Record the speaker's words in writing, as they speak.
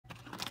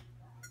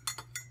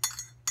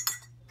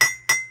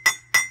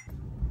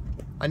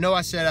I know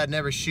I said I'd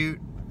never shoot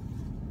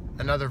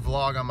another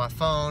vlog on my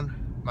phone.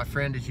 My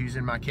friend is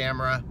using my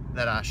camera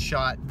that I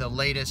shot the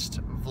latest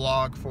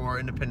vlog for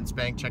Independence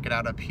Bank. Check it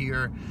out up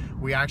here.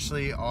 We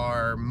actually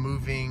are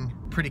moving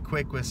pretty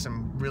quick with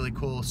some really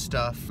cool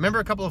stuff. Remember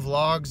a couple of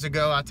vlogs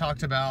ago I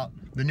talked about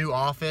the new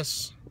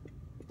office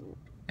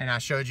and I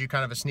showed you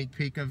kind of a sneak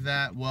peek of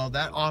that? Well,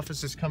 that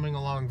office is coming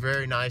along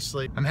very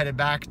nicely. I'm headed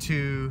back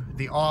to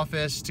the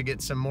office to get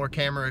some more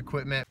camera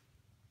equipment.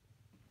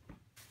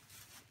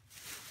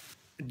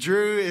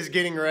 Drew is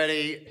getting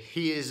ready.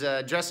 He is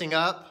dressing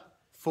up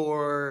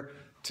for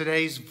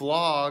today's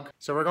vlog.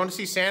 So we're going to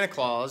see Santa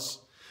Claus,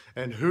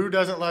 and who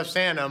doesn't love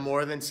Santa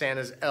more than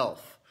Santa's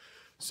elf?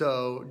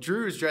 So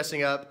Drew is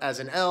dressing up as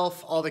an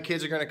elf. All the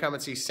kids are gonna come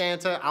and see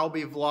Santa. I'll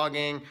be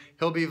vlogging,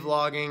 he'll be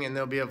vlogging, and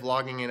there'll be a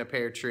vlogging in a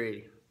pear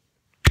tree.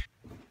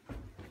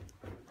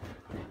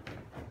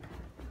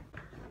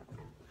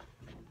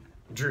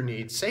 Drew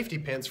needs safety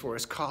pins for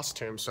his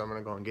costume, so I'm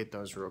gonna go and get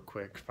those real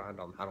quick. Find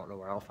them. I don't know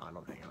where I'll find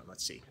them. Hang on,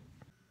 let's see.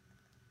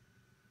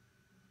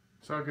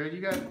 It's all good.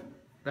 You got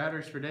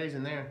batteries for days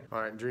in there.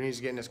 All right, Drew needs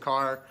to get in his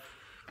car.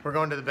 We're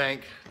going to the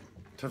bank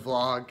to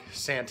vlog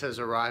Santa's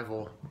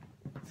arrival.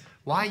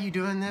 Why are you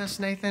doing this,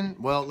 Nathan?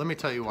 Well, let me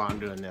tell you why I'm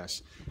doing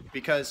this.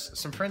 Because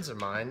some friends of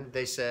mine,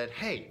 they said,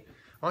 hey,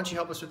 why don't you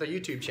help us with our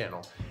YouTube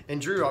channel?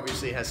 And Drew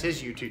obviously has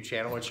his YouTube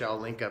channel, which I'll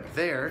link up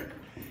there.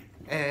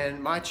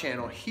 And my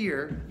channel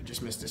here,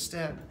 just missed a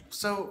step.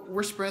 So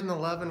we're spreading the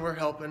love and we're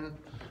helping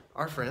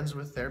our friends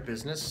with their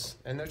business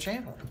and their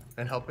channel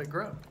and help it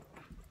grow.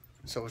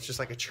 So it's just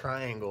like a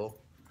triangle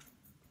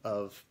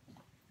of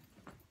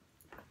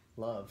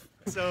love.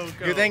 So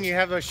good thing you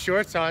have those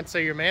shorts on so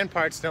your man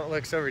parts don't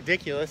look so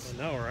ridiculous.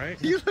 I know,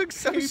 right? You look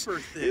so you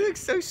look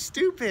so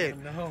stupid.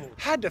 I know.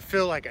 Had to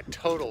feel like a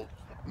total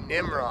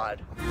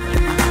Nimrod. Am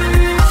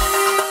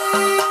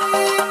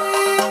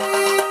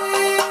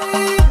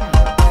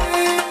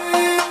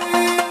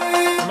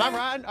I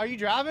riding? Are you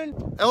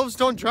driving? Elves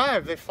don't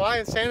drive. They fly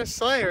in Santa's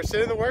sleigh or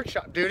sit in the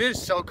workshop. Dude, it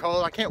is so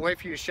cold. I can't wait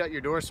for you to shut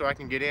your door so I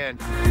can get in.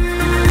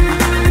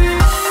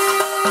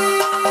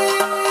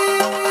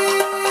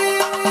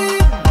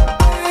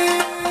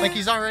 Like,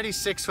 he's already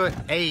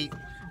 6'8"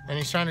 and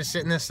he's trying to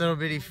sit in this little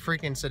bitty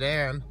freaking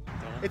sedan.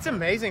 It's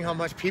amazing how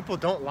much people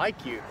don't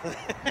like you.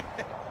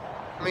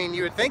 I mean,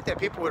 you would think that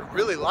people would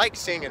really like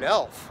seeing an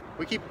elf.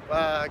 We keep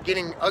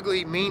getting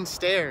ugly, mean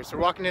stares. We're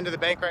walking into the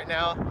bank right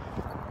now.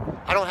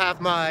 I don't have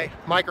my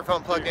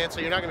microphone plugged in, so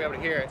you're not gonna be able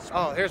to hear it.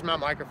 Oh, here's my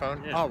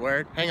microphone. Yeah. Oh,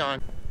 word. Hang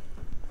on.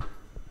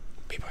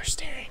 People are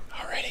staring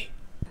already.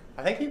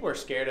 I think people are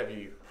scared of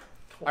you.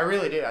 I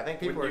really do. I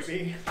think people are.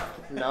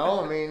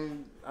 No, I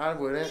mean, I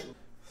wouldn't.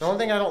 The only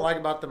thing I don't like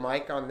about the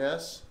mic on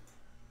this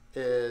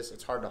is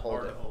it's hard to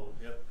hold it.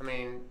 Yep. I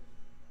mean,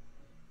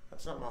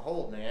 that's not my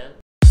hold, man.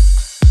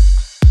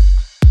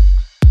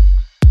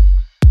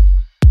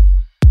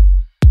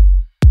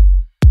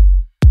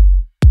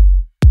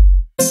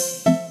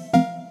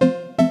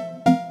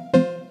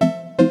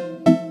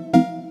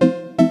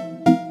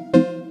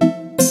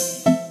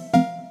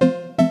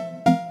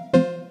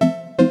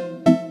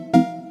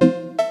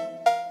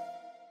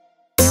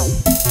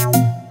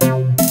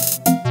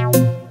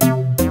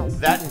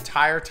 That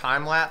entire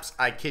time lapse,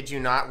 I kid you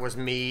not, was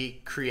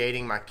me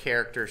creating my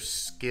character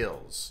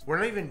skills. We're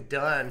not even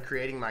done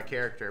creating my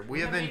character.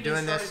 We have been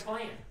doing this.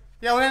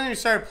 Yeah, we haven't even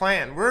started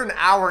playing. We're an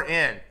hour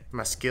in.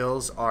 My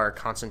skills are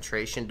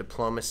concentration,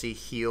 diplomacy,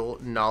 heal,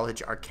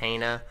 knowledge,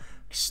 arcana.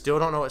 Still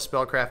don't know what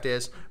spellcraft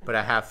is, but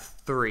I have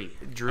 3.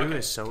 Drew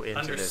is so into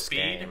Under this speed,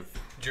 game.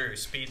 Drew,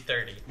 speed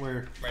 30.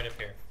 Where? Right up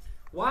here.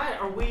 Why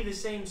are we the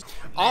same?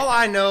 All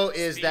I know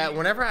is that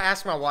whenever I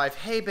ask my wife,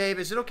 hey babe,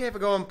 is it okay if I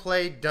go and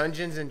play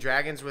Dungeons and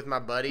Dragons with my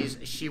buddies?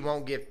 She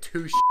won't give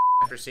 2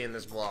 after seeing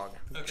this vlog.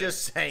 Okay.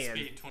 Just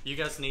saying. You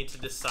guys need to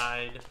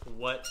decide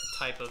what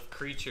type of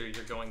creature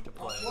you're going to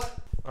play. All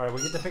right,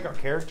 we get to pick our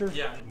character?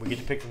 Yeah. We get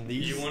to pick from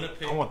these? You want to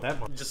pick? I want that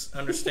one. Just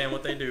understand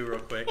what they do real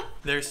quick.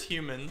 There's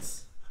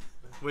humans,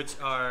 which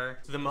are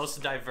the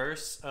most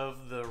diverse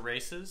of the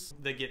races.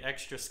 They get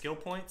extra skill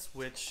points,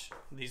 which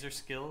these are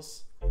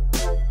skills.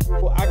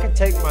 Well, I could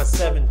take my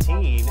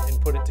 17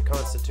 and put it to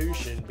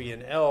Constitution, be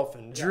an elf,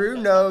 and Drew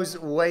knows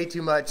way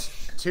too much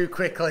too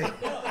quickly.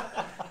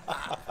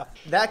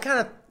 That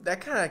kind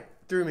of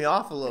threw me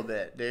off a little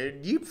bit,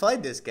 dude. You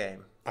played this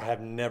game. I have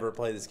never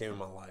played this game in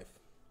my life.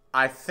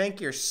 I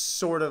think you're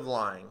sort of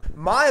lying.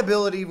 My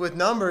ability with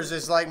numbers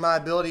is like my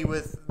ability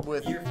with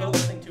You're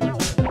focusing too much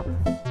on the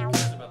numbers. Who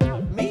cares about the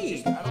numbers?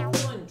 Me?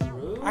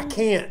 Drew? I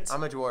can't.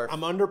 I'm a dwarf.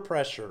 I'm under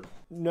pressure.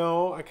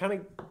 No, I kind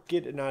of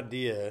get an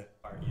idea.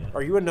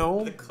 Are you a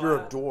gnome? You're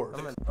a dwarf.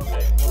 Okay, well then,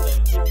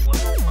 if you want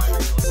to be fighter, you want to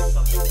do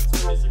something that's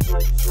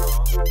physically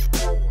strong.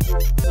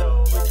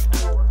 So, like,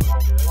 half work would be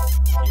good.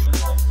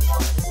 Humans like to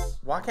fight.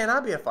 Why can't I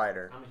be a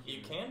fighter?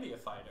 You can be a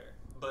fighter,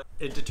 but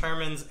it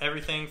determines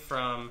everything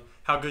from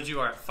how good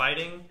you are at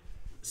fighting.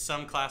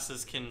 Some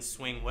classes can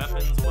swing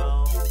weapons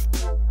well.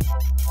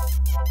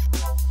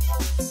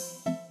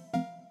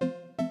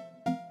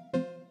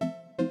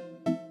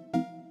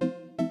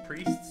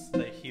 Priests,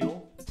 they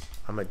heal.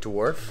 I'm a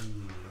dwarf.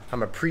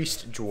 I'm a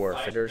priest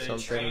dwarf or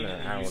something.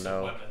 I don't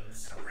know. I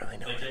don't really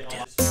know what I'm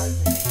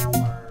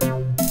doing.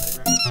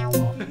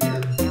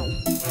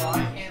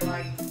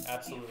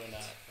 Absolutely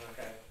not.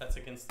 Okay. That's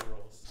against the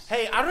rules.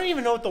 Hey, I don't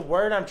even know what the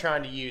word I'm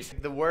trying to use.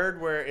 The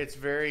word where it's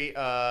very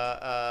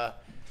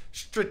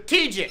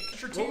strategic.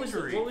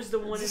 What was the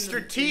one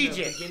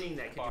strategic. in the beginning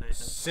that could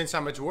Since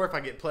I'm a dwarf, I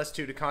get +2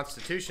 to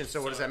Constitution.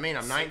 So what does that mean?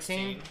 I'm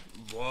 19.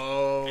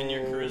 Whoa. And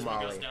your charisma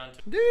Molly. goes down to.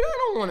 Dude, I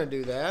don't want to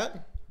do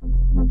that.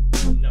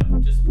 No,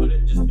 just put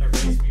it. Just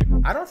erase me.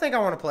 I don't think I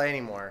want to play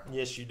anymore.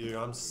 Yes, you do.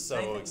 I'm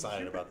so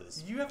excited about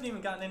this. You haven't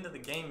even gotten into the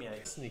game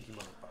yet. Sneaky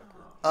motherfucker.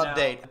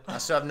 Update. I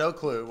still have no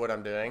clue what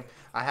I'm doing.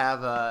 I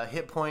have a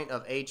hit point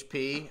of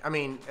HP. I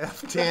mean,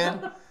 of 10.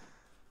 And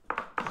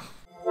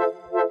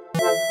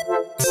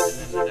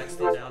then the next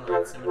one down,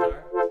 right,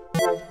 scimitar.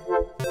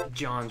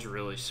 John's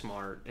really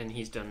smart, and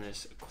he's done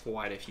this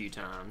quite a few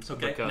times.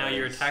 Okay, now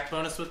your attack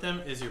bonus with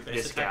him is your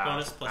base attack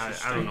bonus plus your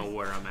strength. I don't know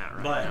where I'm at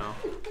now.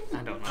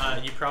 I don't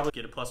know. You probably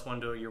get a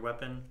 +1 to your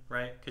weapon,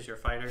 right? Because you're a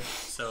fighter.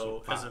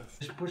 So as a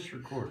Just push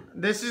record.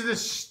 This is the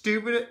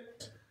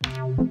stupidest.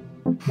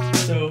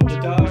 So the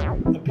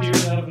dog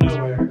appears out of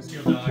nowhere.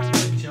 Steel dog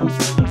and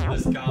jumps onto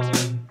this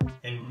goblin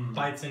and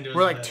bites into his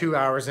We're like leg. 2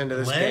 hours into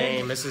this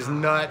game. This is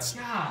nuts.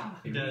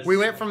 He does. We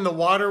went from the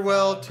water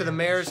well to the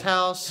mayor's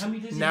house.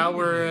 Now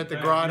we're at the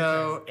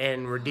grotto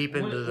and we're deep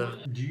into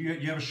the. Do you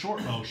have a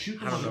short bow? Shoot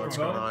the I don't know what's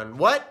short going bow. on.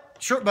 What?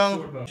 Short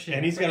bow. Shit,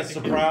 And he's got a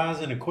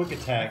surprise and a quick I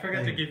attack.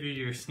 forgot to give you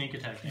your sneak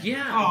attack.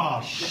 Yeah.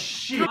 Oh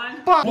shit!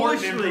 Fuck.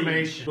 Important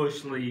information.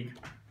 Bush League.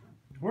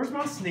 Where's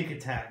my sneak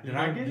attack? Did You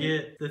I don't get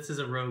it? get this is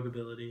a rogue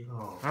ability.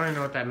 Oh. I don't even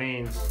know what that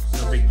means.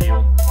 No big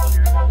deal.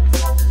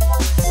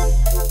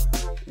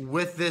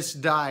 With this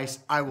dice,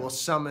 I will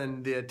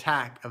summon the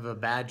attack of a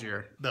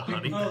badger. The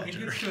honey Oh, it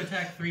badger. gets to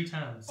attack 3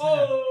 times.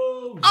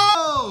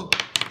 Oh!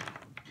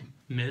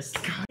 Miss,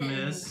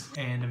 miss,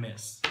 and a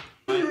miss.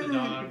 Bite the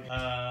dog.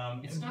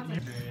 It's not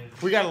that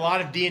We got a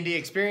lot of D&D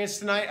experience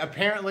tonight.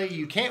 Apparently,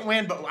 you can't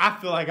win, but I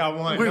feel like I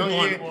won. We don't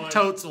won. you?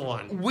 Totes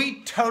won.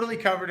 We totally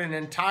covered an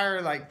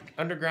entire like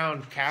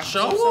underground castle.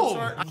 Show of some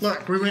 'em. sort.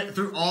 Look, we went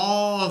through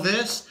all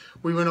this.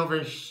 We went over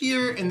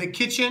here in the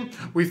kitchen.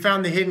 We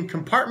found the hidden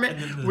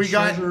compartment. We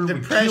got treasure, the we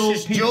precious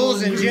killed people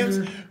jewels in and here.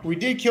 gems. We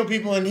did kill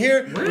people in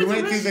here. We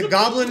went through the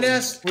goblin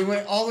nest. We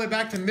went all the way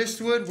back to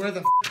Mistwood, where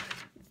the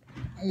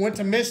went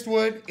to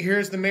Mistwood.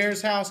 Here's the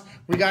mayor's house.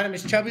 We got him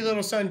his chubby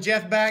little son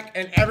Jeff back,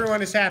 and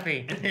everyone is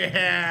happy.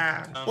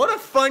 Yeah. What a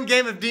fun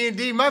game of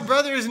D&D. My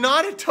brother is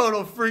not a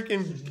total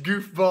freaking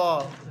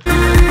goofball.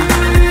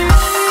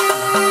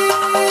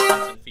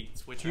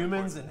 feats, which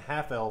Humans and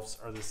half elves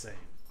are the same.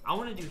 I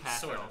want to do half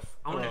Sort of. elf.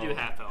 I want to do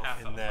half elf.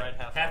 Half elf, that-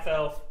 right? Half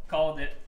elf. Called it.